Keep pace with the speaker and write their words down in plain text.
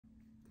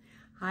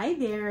Hi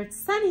there, it's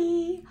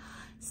Sunny.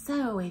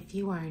 So if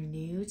you are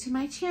new to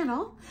my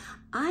channel,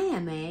 I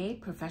am a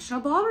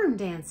professional ballroom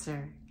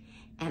dancer,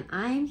 and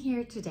I'm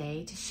here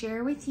today to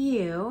share with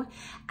you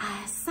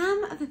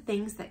some of the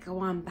things that go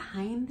on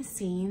behind the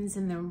scenes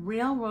in the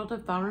real world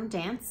of ballroom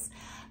dance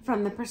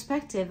from the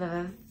perspective of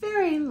a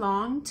very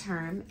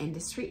long-term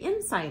industry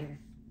insider.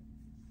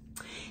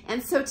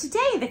 And so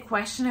today the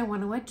question I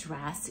want to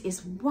address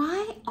is,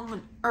 why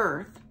on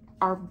earth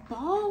are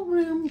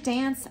ballroom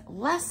dance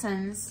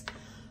lessons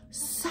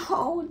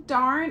so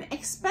darn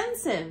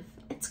expensive?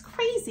 It's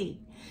crazy.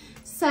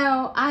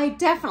 So I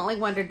definitely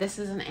wondered this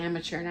as an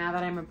amateur. Now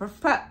that I'm a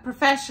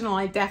professional,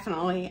 I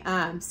definitely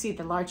see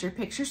the larger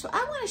picture. So I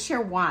want to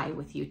share why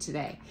with you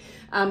today,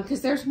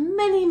 because there's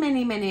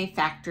many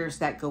factors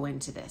that go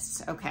into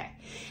this. Okay.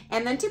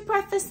 And then to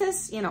preface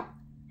this,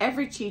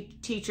 every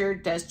teacher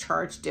does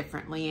charge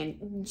differently,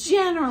 and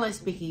generally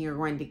speaking, you're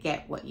going to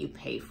get what you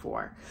pay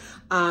for.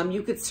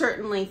 You could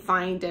certainly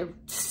find a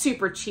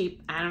super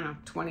cheap, I don't know,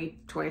 20,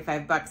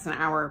 25 bucks an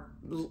hour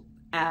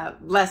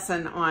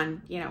lesson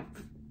on,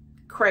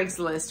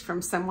 Craigslist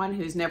from someone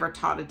who's never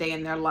taught a day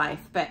in their life.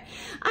 But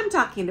I'm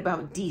talking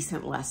about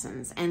decent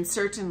lessons. And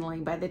certainly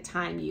by the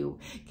time you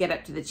get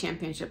up to the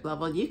championship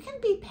level, you can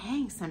be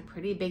paying some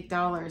pretty big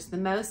dollars. The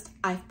most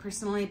I've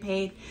personally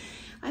paid,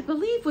 I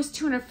believe, was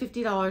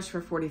 $250 for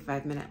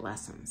 45-minute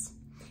lessons.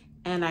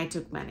 And I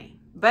took money.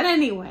 But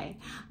anyway,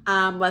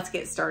 let's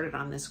get started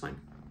on this one.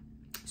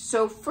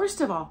 So first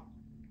of all,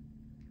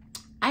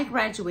 I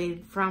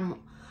graduated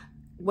from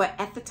what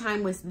at the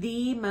time was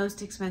the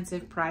most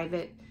expensive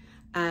private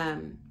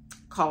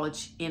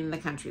college in the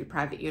country,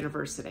 private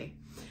university.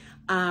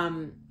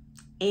 And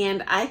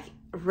I,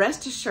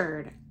 rest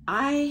assured,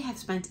 I have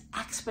spent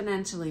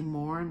exponentially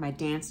more in my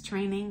dance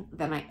training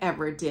than I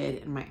ever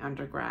did in my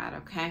undergrad,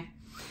 okay?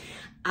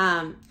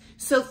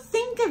 So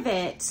think of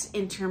it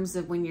in terms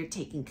of when you're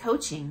taking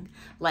coaching,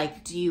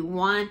 like, do you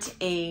want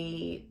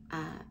a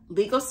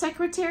legal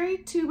secretary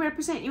to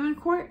represent you in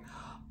court,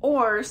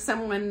 or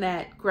someone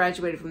that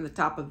graduated from the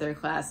top of their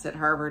class at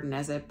Harvard and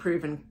has a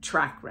proven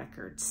track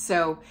record?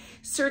 So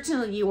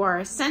certainly you are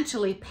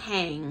essentially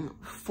paying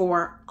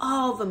for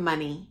all the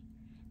money,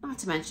 not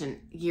to mention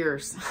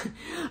years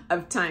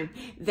of time,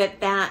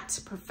 that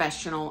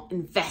professional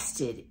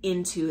invested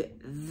into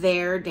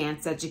their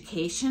dance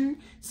education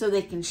so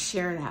they can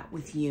share that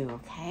with you,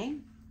 okay?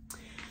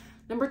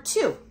 Number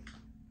two,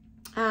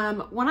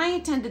 when I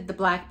attended the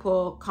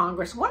Blackpool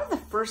Congress, one of the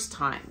first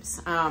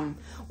times,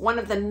 one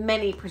of the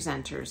many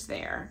presenters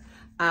there,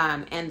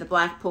 and the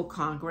Blackpool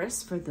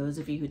Congress, for those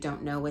of you who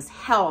don't know, was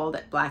held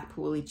at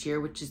Blackpool each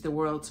year, which is the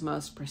world's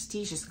most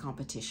prestigious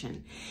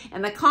competition.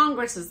 And the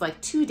Congress is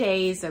like 2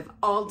 days of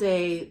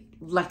all-day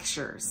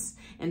lectures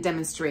and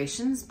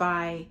demonstrations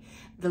by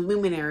the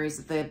luminaries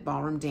of the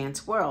ballroom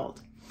dance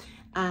world.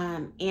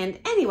 And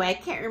anyway, I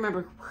can't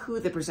remember who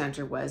the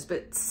presenter was,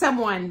 but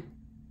someone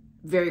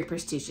very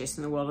prestigious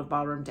in the world of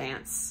ballroom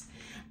dance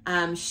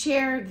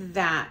shared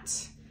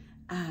that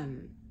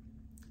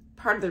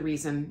part of the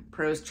reason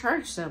pros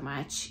charge so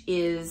much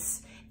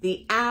is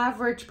the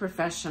average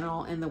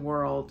professional in the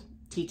world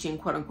teaching,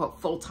 quote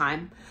unquote,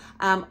 full-time,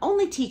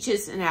 only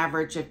teaches an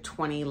average of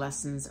 20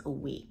 lessons a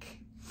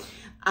week.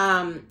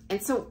 And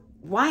so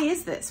why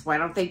is this? Why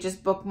don't they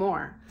just book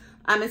more?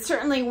 And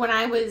certainly when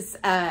I was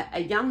a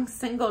young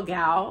single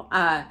gal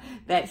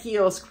that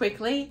heals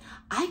quickly,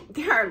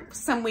 there are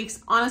some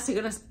weeks, honest to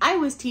goodness, I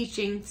was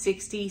teaching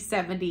 60,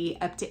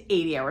 70, up to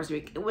 80 hours a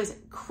week. It was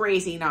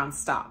crazy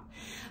nonstop.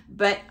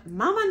 But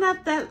mama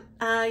not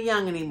that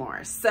young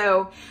anymore.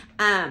 So,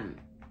 and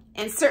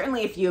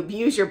certainly if you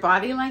abuse your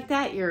body like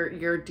that,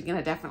 you're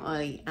gonna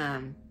definitely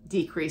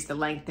decrease the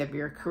length of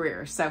your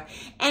career. So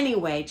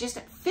anyway, just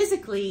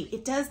physically,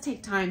 it does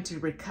take time to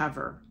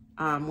recover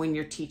when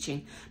you're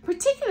teaching,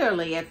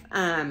 particularly if,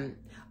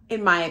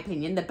 in my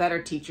opinion, the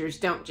better teachers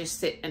don't just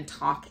sit and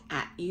talk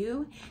at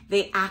you.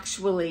 They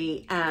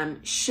actually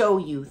show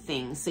you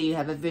things so you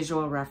have a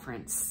visual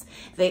reference.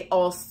 They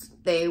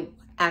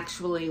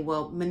actually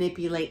will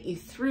manipulate you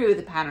through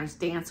the patterns,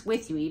 dance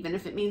with you, even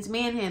if it means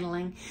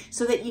manhandling,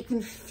 so that you can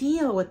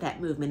feel what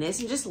that movement is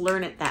and just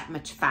learn it that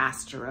much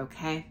faster,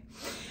 okay?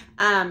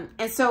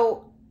 And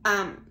so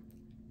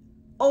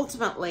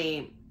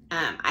ultimately,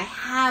 I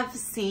have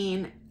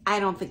seen,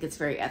 I don't think it's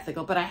very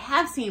ethical, but I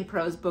have seen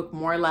pros book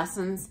more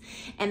lessons,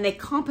 and they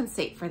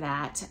compensate for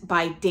that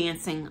by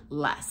dancing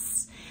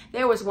less.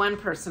 There was one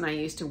person I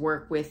used to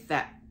work with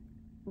that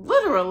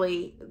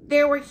literally,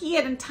 he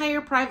had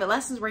entire private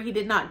lessons where he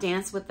did not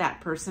dance with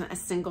that person a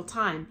single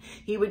time.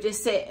 He would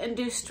just sit and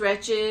do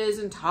stretches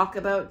and talk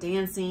about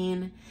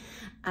dancing,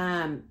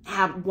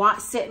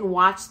 sit and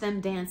watch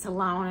them dance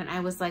alone. And I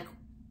was like,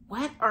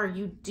 what are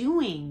you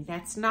doing?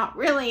 That's not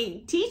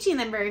really teaching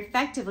them very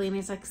effectively. And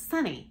he's like,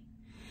 Sunny,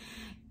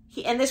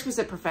 and this was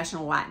a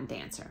professional Latin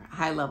dancer, a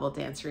high-level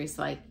dancer. He's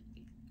like,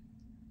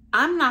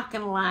 I'm not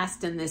going to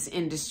last in this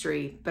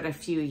industry but a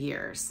few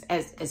years,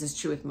 as is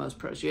true with most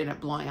pros. You end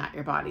up blowing out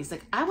your bodies.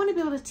 Like, I want to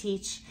be able to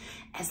teach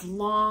as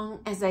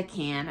long as I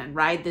can and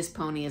ride this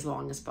pony as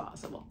long as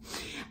possible.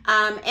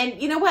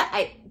 And you know what?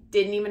 It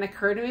didn't even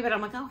occur to me, but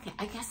I'm like, okay,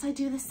 I guess I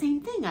do the same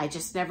thing. I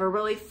just never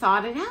really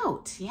thought it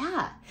out.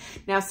 Yeah.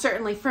 Now,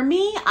 certainly for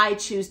me, I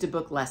choose to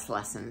book less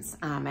lessons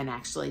and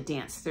actually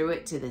dance through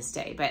it to this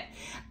day. But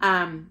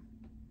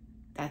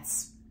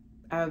that's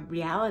a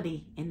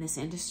reality in this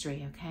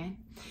industry, okay?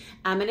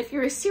 And if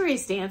you're a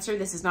serious dancer,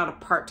 this is not a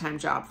part-time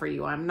job for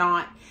you. I'm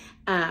not,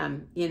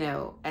 you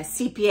know, a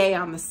CPA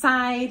on the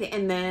side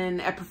and then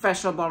a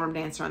professional ballroom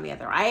dancer on the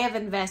other. I have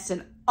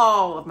invested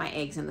all of my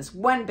eggs in this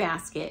one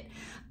basket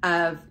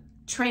of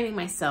training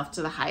myself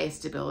to the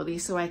highest ability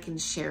so I can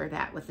share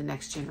that with the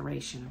next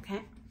generation,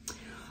 okay?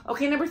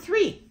 Okay, number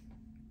 3.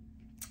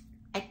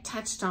 I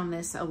touched on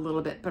this a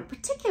little bit, but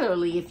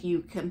particularly if you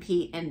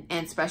compete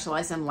and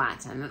specialize in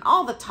Latin, and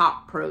all the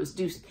top pros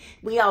do,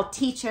 we all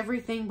teach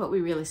everything, but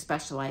we really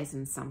specialize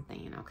in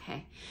something,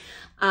 okay?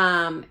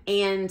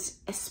 And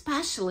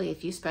especially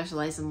if you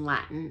specialize in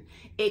Latin,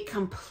 it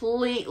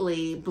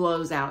completely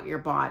blows out your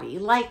body.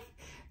 Like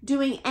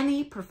doing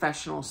any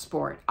professional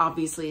sport,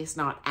 obviously it's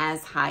not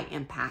as high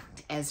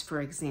impact as, for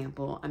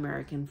example,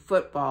 American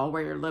football,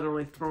 where you're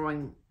literally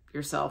throwing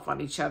yourself on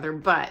each other,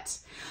 but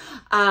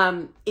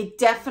it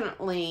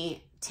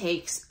definitely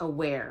takes a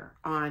wear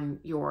on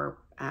your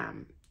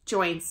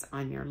joints,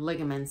 on your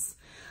ligaments,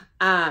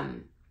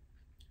 on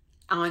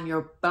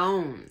your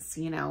bones.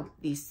 You know,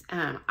 these,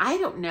 I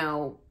don't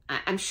know,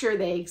 I'm sure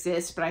they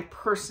exist, but I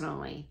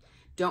personally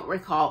don't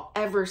recall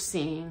ever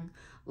seeing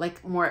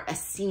like more a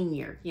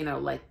senior, you know,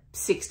 like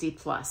 60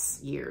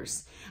 plus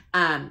years,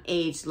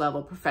 age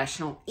level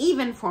professional,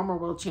 even former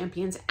world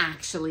champions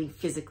actually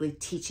physically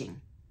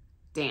teaching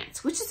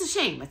dance, which is a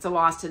shame. It's a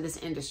loss to this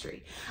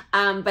industry.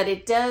 But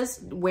it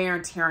does wear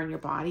and tear on your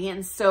body.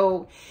 And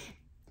so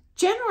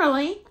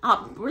generally,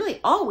 really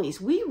always,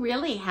 we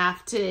really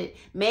have to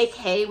make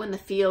hay when the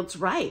field's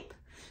ripe.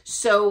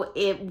 So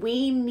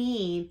we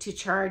need to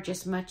charge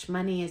as much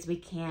money as we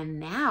can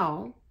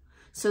now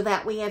so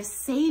that we have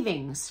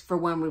savings for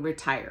when we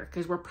retire,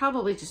 because we're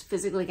probably just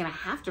physically going to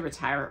have to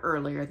retire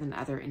earlier than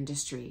other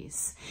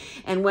industries.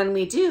 And when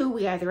we do,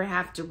 we either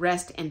have to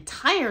rest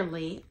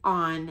entirely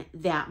on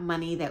that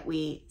money that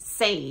we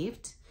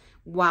saved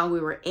while we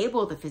were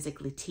able to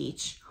physically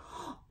teach,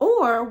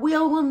 or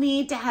we'll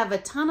need to have a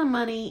ton of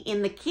money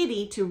in the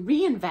kitty to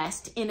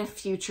reinvest in a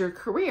future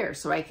career.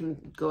 So I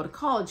can go to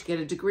college, get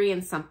a degree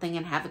in something,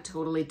 and have a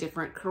totally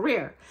different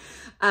career.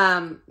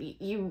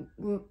 You,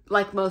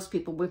 like most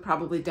people, we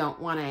probably don't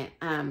want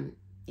to,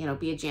 you know,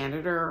 be a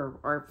janitor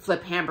or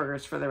flip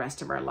hamburgers for the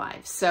rest of our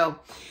lives. So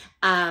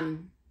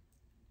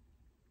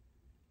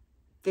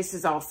this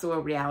is also a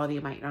reality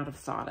you might not have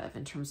thought of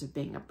in terms of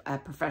being a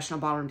professional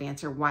ballroom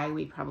dancer, why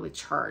we probably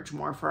charge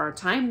more for our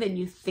time than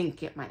you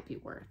think it might be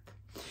worth.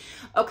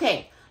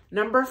 Okay,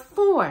 number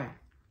 4,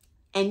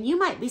 and you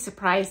might be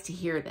surprised to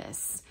hear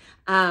this.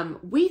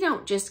 We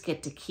don't just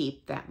get to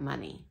keep that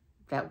money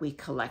that we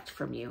collect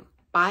from you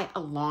by a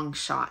long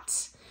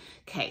shot.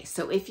 Okay,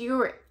 so if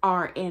you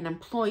are an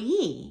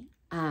employee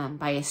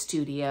by a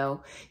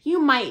studio, you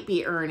might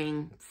be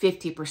earning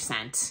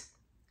 50%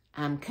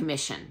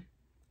 commission.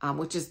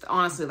 Which is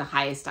honestly the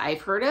highest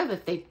I've heard of.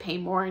 If they pay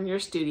more in your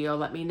studio,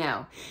 let me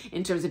know,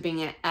 in terms of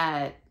being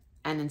an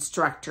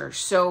instructor.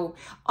 So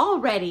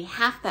already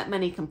half that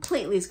money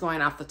completely is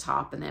going off the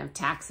top, and then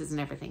taxes and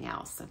everything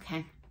else,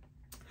 okay?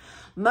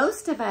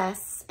 Most of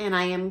us, and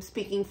I am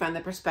speaking from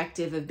the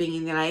perspective of being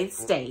in the United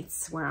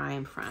States, where I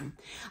am from,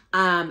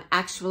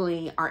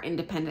 actually are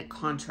independent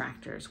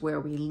contractors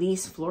where we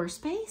lease floor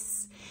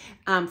space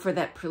for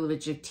that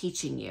privilege of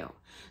teaching you.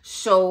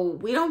 So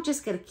we don't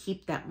just get to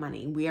keep that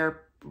money. We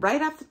are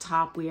right off the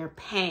top, we are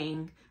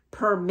paying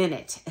per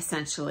minute,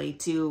 essentially,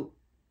 to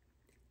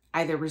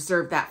either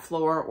reserve that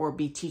floor or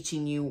be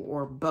teaching you,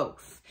 or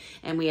both.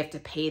 And we have to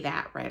pay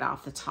that right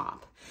off the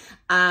top.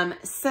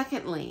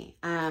 Secondly,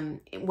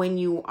 when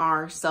you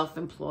are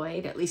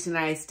self-employed, at least in the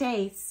United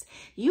States,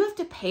 you have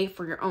to pay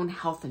for your own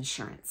health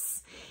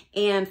insurance.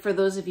 And for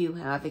those of you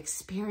who have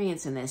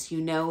experience in this,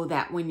 you know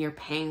that when you're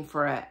paying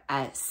for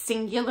a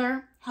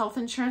singular health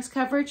insurance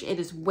coverage, it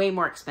is way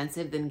more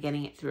expensive than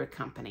getting it through a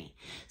company.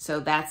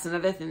 So that's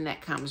another thing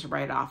that comes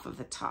right off of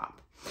the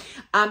top.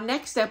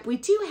 Next up, we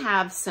do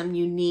have some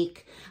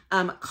unique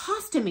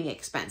costuming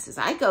expenses.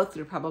 I go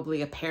through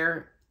probably a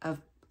pair of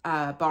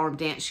ballroom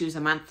dance shoes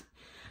a month.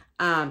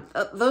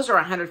 Those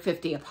are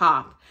 $150 a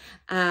pop.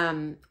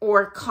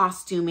 Or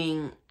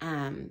costuming,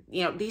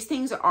 you know, these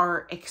things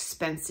are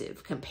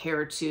expensive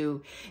compared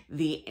to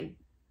the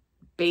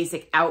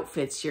basic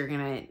outfits you're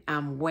gonna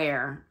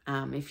wear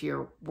if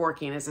you're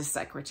working as a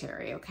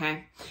secretary,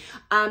 okay?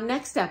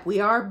 Next up, we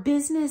are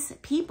business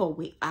people.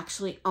 We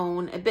actually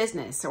own a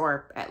business,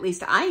 or at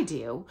least I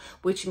do,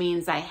 which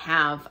means I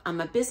have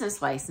a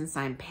business license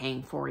I'm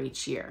paying for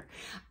each year.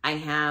 I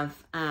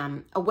have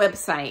a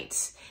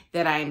website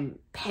that I'm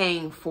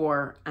paying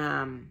for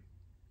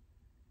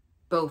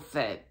both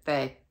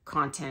the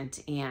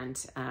content and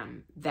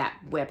that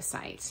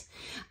website.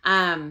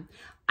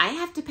 I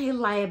have to pay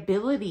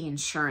liability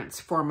insurance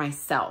for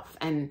myself.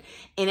 And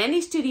in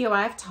any studio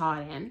I've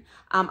taught in,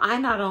 I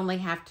not only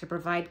have to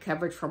provide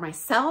coverage for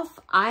myself,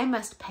 I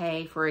must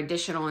pay for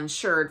additional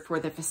insured for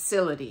the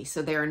facility.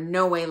 So they are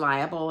no way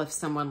liable if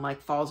someone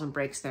like falls and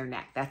breaks their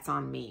neck. That's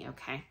on me,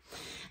 okay?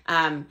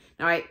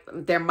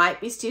 There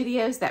might be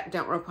studios that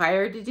don't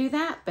require you to do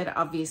that, but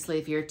obviously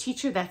if you're a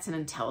teacher, that's an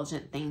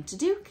intelligent thing to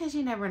do because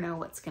you never know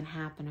what's going to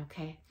happen,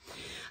 okay?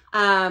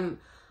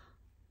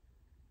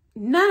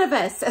 None of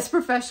us as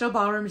professional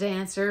ballroom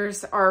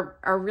dancers are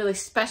really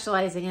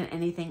specializing in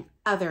anything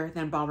other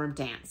than ballroom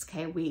dance,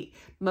 okay?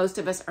 Most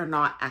of us are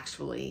not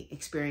actually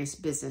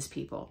experienced business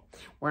people.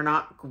 We're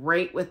not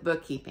great with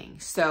bookkeeping.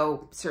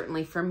 So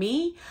certainly for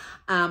me,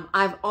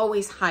 I've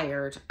always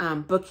hired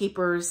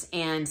bookkeepers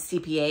and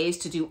CPAs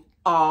to do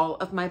all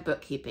of my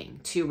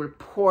bookkeeping, to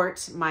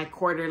report my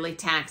quarterly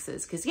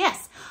taxes. Because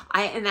yes,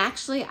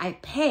 I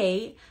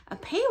pay a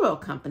payroll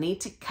company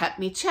to cut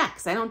me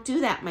checks. I don't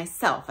do that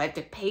myself. I have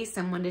to pay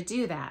someone to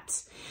do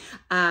that.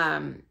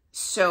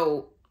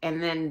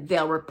 And then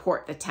they'll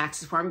report the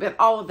taxes for me, but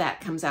all of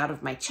that comes out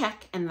of my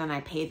check, and then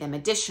I pay them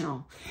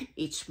additional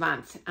each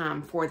month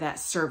for that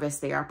service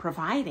they are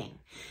providing.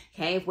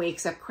 Okay, if we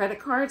accept credit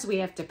cards, we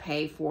have to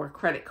pay for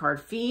credit card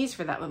fees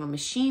for that little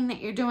machine that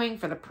you're doing,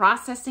 for the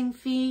processing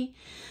fee.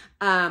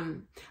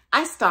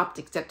 I stopped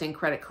accepting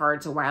credit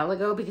cards a while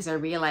ago because I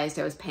realized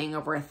I was paying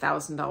over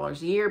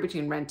 $1,000 a year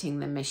between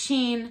renting the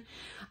machine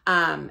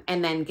and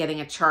then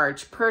getting a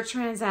charge per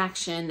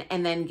transaction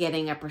and then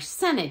getting a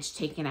percentage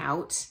taken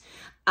out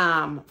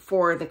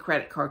for the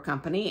credit card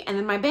company, and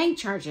then my bank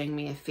charging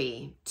me a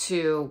fee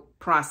to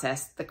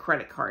process the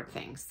credit card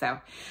thing.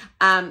 So,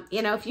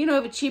 if you know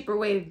of a cheaper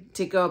way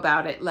to go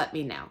about it, let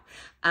me know.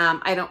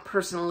 I don't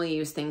personally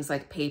use things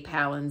like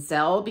PayPal and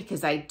Zelle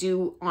because I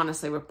do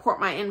honestly report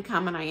my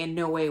income, and I in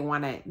no way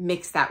want to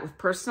mix that with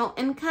personal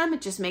income.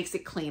 It just makes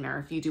it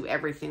cleaner if you do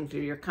everything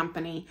through your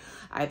company,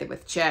 either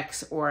with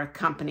checks or a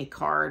company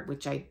card,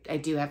 which I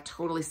do have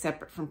totally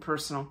separate from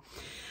personal.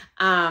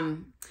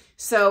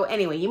 So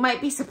anyway, you might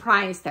be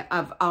surprised that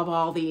of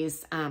all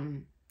these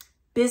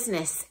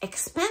business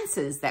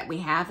expenses that we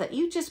have that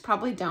you just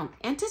probably don't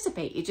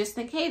anticipate. You just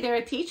think, hey, they're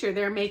a teacher,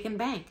 they're making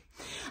bank.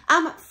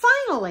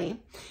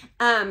 Finally,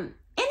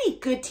 any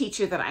good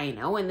teacher that I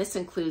know, and this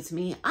includes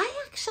me, I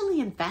actually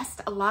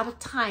invest a lot of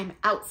time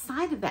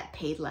outside of that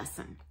paid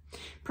lesson,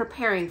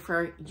 preparing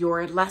for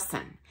your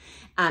lesson.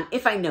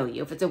 If I know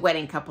you, if it's a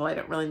wedding couple, I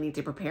don't really need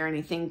to prepare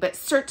anything, but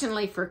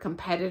certainly for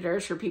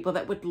competitors, for people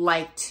that would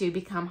like to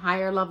become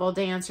higher level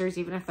dancers,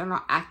 even if they're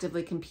not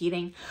actively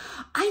competing,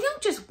 I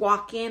don't just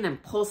walk in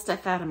and pull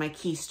stuff out of my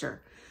keister.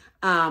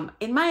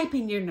 In my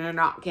opinion, you're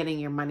not getting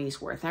your money's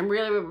worth. I'm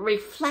really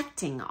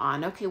reflecting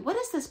on, okay, what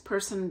is this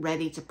person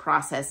ready to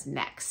process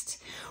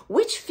next?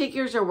 Which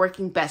figures are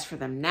working best for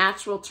them?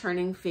 Natural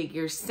turning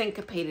figures,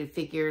 syncopated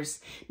figures.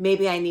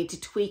 Maybe I need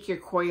to tweak your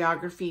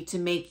choreography to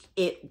make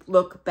it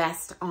look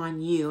best on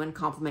you and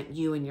complement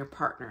you and your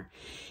partner.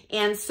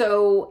 And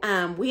so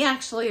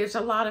there's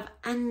a lot of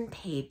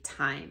unpaid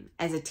time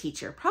as a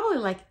teacher, probably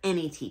like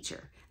any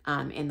teacher.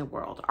 In the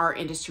world. Our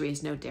industry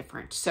is no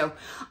different. So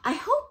I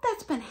hope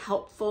that's been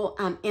helpful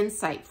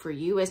insight for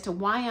you as to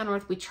why on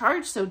earth we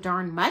charge so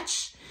darn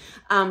much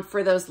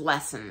for those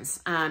lessons.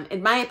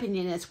 In my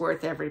opinion, it's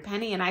worth every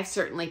penny, and I've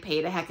certainly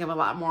paid a heck of a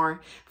lot more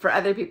for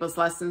other people's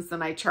lessons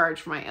than I charge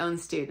for my own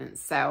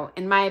students. So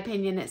in my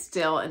opinion, it's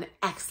still an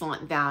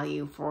excellent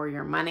value for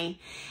your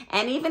money.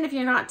 And even if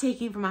you're not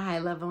taking from a high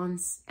level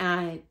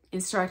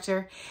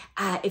instructor,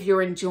 if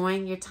you're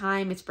enjoying your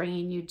time, it's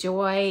bringing you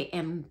joy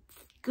and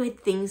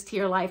good things to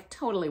your life,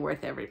 totally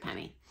worth every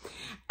penny.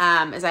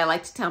 As I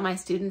like to tell my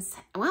students,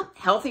 well,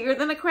 healthier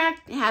than a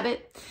crack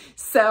habit.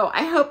 So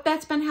I hope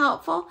that's been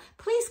helpful.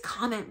 Please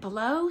comment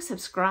below,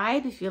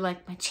 subscribe if you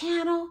like my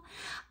channel.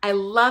 I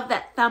love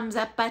that thumbs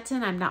up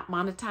button. I'm not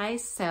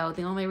monetized, so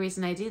the only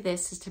reason I do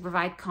this is to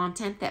provide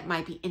content that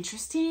might be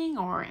interesting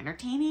or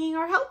entertaining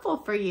or helpful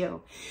for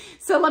you.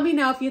 So let me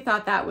know if you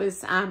thought that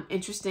was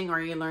interesting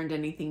or you learned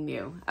anything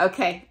new.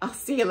 Okay, I'll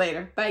see you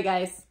later. Bye,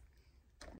 guys.